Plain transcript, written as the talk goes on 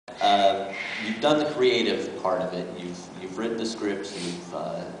You've done the creative part of it. You've written the scripts. You've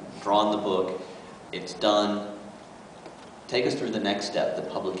drawn the book. It's done. Take us through the next step, the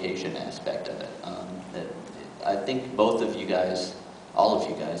publication aspect of it. I think both of you guys, all of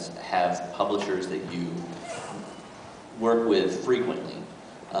you guys, have publishers that you work with frequently.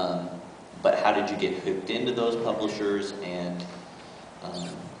 But how did you get hooked into those publishers, and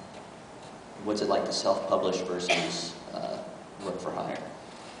what's it like to self-publish versus work for hire?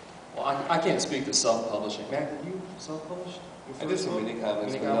 Well, I can't speak to self-publishing. Matt, did you self-publish? I did some mini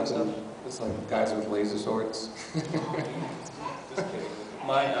comics, but nothing. It's like guys with laser swords. Just kidding.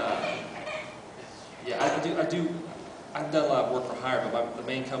 I've done a lot of work for hire, but the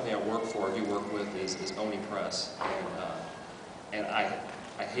main company I work with is Oni Press, and I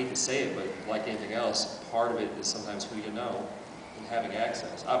hate to say it, but like anything else, part of it is sometimes who you know and having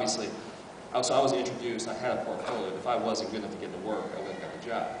access. Obviously, I was introduced. I had a portfolio. If I wasn't good enough to get the work, I wouldn't have got the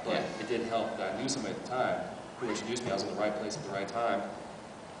job. But it did help that I knew somebody at the time who introduced me. I was in the right place at the right time.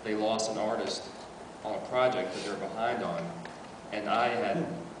 They lost an artist on a project that they were behind on, and I had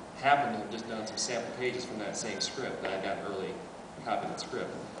happened to have just done some sample pages from that same script, that I got an early copy of that script.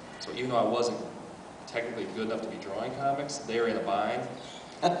 So even though I wasn't technically good enough to be drawing comics, they were in a bind,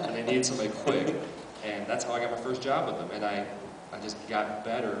 and they needed somebody quick, and that's how I got my first job with them. And I just got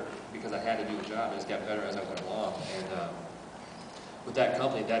better because I had to do the job. I just got better as I went along. And with that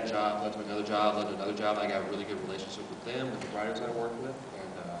company, that job led to another job, led to another job. I got a really good relationship with them, with the writers I worked with,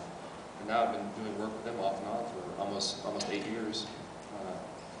 and now I've been doing work with them off and on for almost 8 years.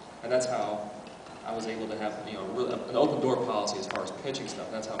 And that's how I was able to have, really an open door policy as far as pitching stuff.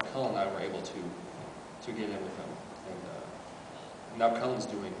 That's how Cullen and I were able to get in with them. And now Cullen's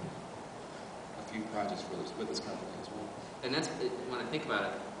doing a few projects with this company as well. And that's, when I think about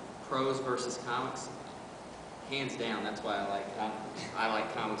it, prose versus comics, hands down, that's why I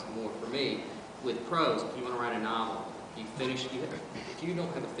like comics more. For me, with prose, if you want to write a novel, if you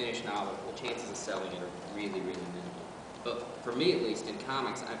don't have a finished novel, the chances of selling it are really, really minimal. But for me, at least, in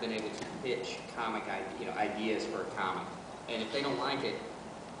comics, I've been able to pitch comic ideas for a comic. And if they don't like it,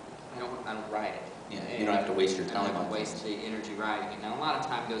 I don't write it. Yeah, you don't have to waste your time. I don't have to waste the energy writing it. Now, a lot of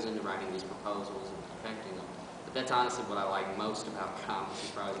time goes into writing these proposals and perfecting them. But that's honestly what I like most about comics, is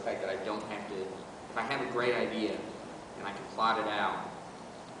probably the fact that I don't have to, if I have a great idea and I can plot it out,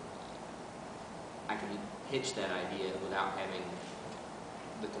 I can pitch that idea without having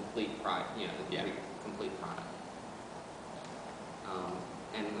the complete product, complete product.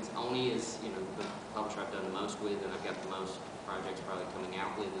 And with Oni is, the publisher I've done the most with, and I've got the most projects probably coming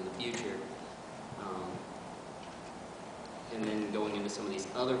out with in the future. And then going into some of these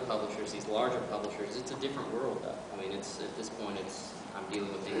other publishers, these larger publishers, it's a different world though. I mean, at this point, I'm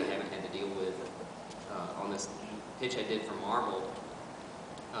dealing with things I haven't had to deal with. On this pitch I did for Marvel,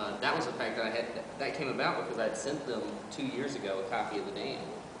 that was the fact that came about because I had sent them 2 years ago a copy of The Dam.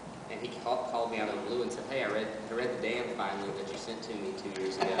 And he called me out of the blue and said, "Hey, I read The Dam finally that you sent to me 2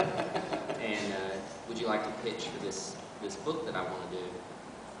 years ago, and would you like to pitch for this book that I want to do?"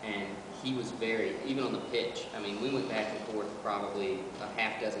 And he was even on the pitch, I mean, we went back and forth probably a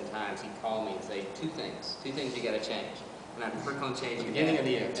half dozen times. He'd call me and say, two things you got to change. And I'd work on changing beginning and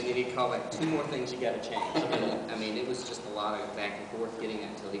the end. And then he'd call back, 2 more things you got to change. I mean, it was just a lot of back and forth getting it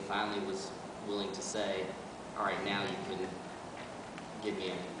until he finally was willing to say, "All right, now you can give me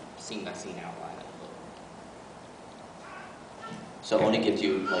a scene-by-scene outline of the book." So Oni gives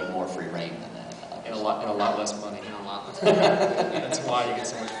you more free reign than that. And a lot less money. And a lot less money. That's why you get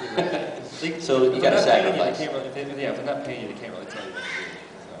so much free reign. So you got to sacrifice. If they're not paying you, they can't really tell you what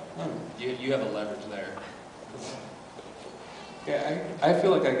to do. So you have a leverage there. Yeah, I feel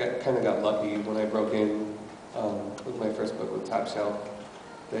like I kind of got lucky when I broke in with my first book with Top Shelf.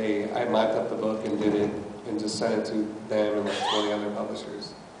 I mocked up the book and did it and just sent it to them and 20 other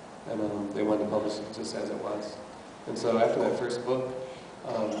publishers. And they wanted to publish it just as it was. And so after that first book,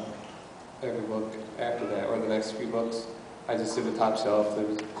 every book after that, or the next few books, I just did with Top Shelf.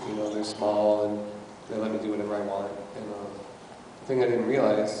 They're small and they let me do whatever I want. And the thing I didn't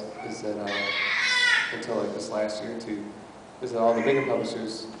realize is that until this last year or two, is that all the bigger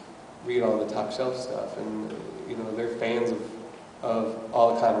publishers read all the Top Shelf stuff, and they're fans of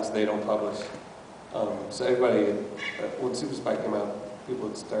all the comics they don't publish. So everybody, when Super Spy came out, people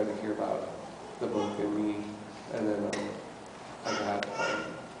had started to hear about the book and me, and then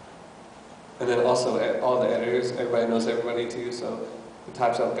and then also all the editors, everybody knows everybody too, so the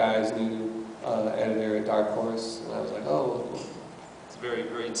Top Shelf guys knew editor at Dark Horse, and I was like, oh. It's very,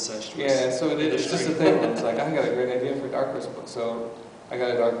 very incestuous. Yeah, so it's just a thing. It's like, I got a great idea for a Dark Horse book, so I got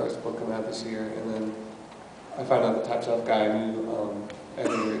a Dark Horse book coming out this year, and then I found out the Top Shelf guy knew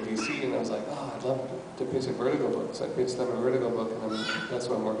editor at DC, to pitch a Vertigo book. So I pitched them a Vertigo book, and that's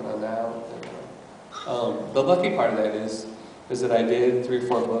what I'm working on now. And, the lucky part of that is that I did 3 or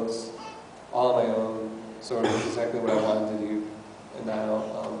 4 books all on my own, sort of exactly what I wanted to do. And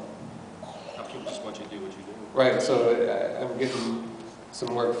now, Now people just want you to do what you do. right, so I'm getting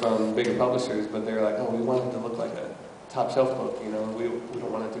some work from bigger publishers, but they're like, oh, we want it to look like a top shelf book, you know, we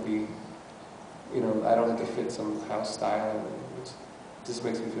don't want it to be, you know, I don't have to fit some house style, which just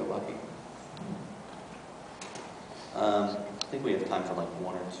makes me feel lucky. I think we have time for like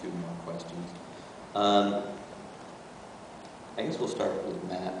 1 or 2 more questions. I guess we'll start with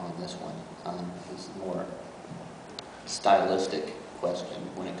Matt on this one. This is a more stylistic question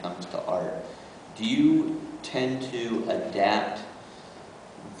when it comes to art. Do you tend to adapt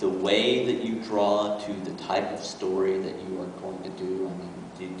the way that you draw to the type of story that you are going to do?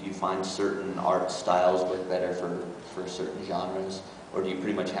 I mean, do you find certain art styles work better for certain genres? Or do you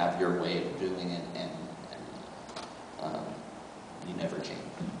pretty much have your way of doing it and you never change?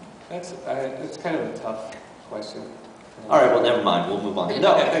 It's kind of a tough question. All right, well, never mind. We'll move on.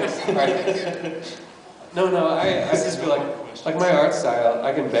 No, thanks. All right. No, I just feel like my art style,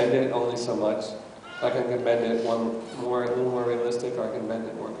 I can bend it only so much. Like I can bend it a little more realistic, or I can bend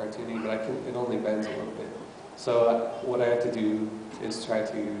it more cartoony, but it only bends a little bit. So what I have to do is try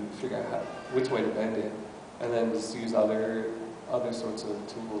to figure out which way to bend it, and then just use other sorts of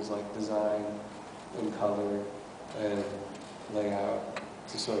tools like design and color and layout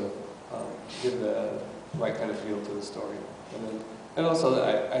to sort of give the right kind of feel to the story. And also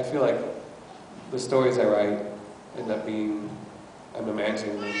I feel like the stories I write end up being, I'm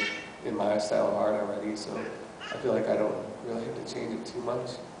imagining them in my style of art already, so I feel like I don't really have to change it too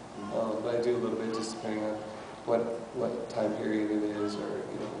much. But I do a little bit just depending on what time period it is, or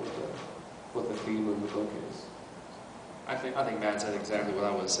you know what the theme of the book is. I think Matt said exactly what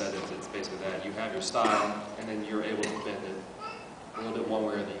I would have said. It's basically that you have your style, and then you're able to bend it a little bit one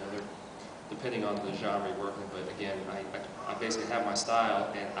way or the other, depending on the genre you're working. But again, I basically have my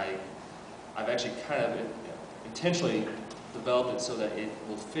style, and I've actually kind of intentionally developed it so that it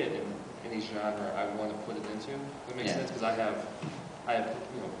will fit in any genre I want to put it into. That makes sense, because I have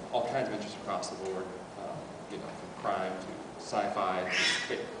you know, all kinds of interests across the board. You know, from crime to sci-fi,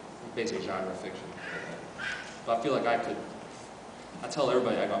 to basically genre fiction. But I feel like I tell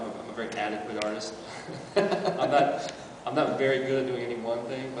everybody I'm a very adequate artist. I'm not very good at doing any one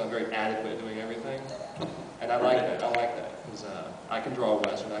thing, but I'm very adequate at doing everything. And I like that. I like that because I can draw a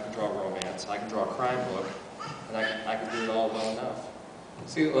western, I can draw a romance, I can draw a crime book, and I can do it all well enough.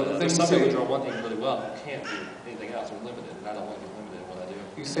 See, well, There's some people who draw one thing really well who can't do anything else. They're limited, and I don't want to be limited in what I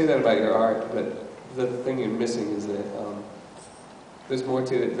do. you say that about your art, but the thing you're missing is that there's more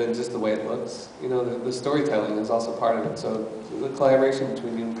to it than just the way it looks. You know, the storytelling is also part of it. So the collaboration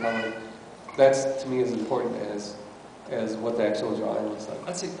between you and Cullen, that's to me as important as what the actual drawing looks like.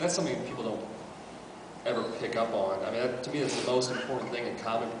 That's something people don't ever pick up on. I mean, to me, that's the most important thing in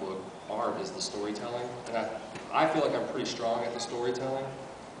comic book art is the storytelling. And I feel like I'm pretty strong at the storytelling.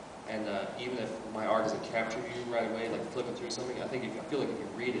 And even if my art doesn't capture you right away, like flipping through something, I feel like if you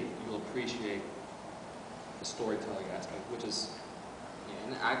read it, you'll appreciate the storytelling aspect, which is.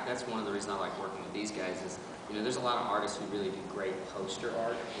 Yeah, and that's one of the reasons I like working with these guys is, you know, there's a lot of artists who really do great poster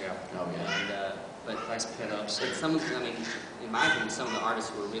art. Yeah. Oh, yeah. And, but Nice pinups. but some of, I mean, in my opinion, some of the artists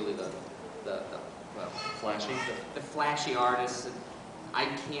who are really the Flashy. the flashy artists. I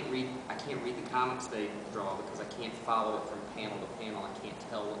can't read the comics they draw because I can't follow it from panel to panel. I can't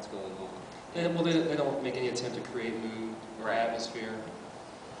tell what's going on. Yeah, well, they don't make any attempt to create mood or atmosphere.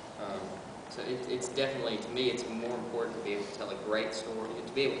 So it's definitely, to me, it's more important to be able to tell a great story,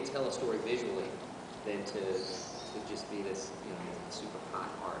 to be able to tell a story visually, than to just be this, you know, super hot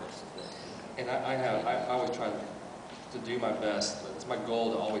artist. And I always try to do my best. It's my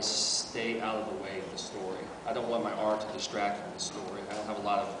goal to always stay out of the way of the story. I don't want my art to distract from the story. I don't have a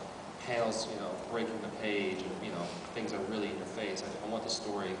lot of panels, you know, breaking the page and, you know, things that are really in your face. I want the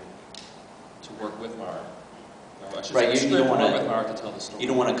story to work with my art. Right, you don't want with my art to tell the story. You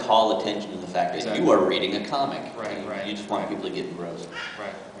don't want to call attention to the fact that Exactly. you are reading a comic. Right. You just want people to get engrossed.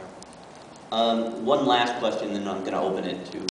 Right. Yeah. One last question, then I'm going to open it to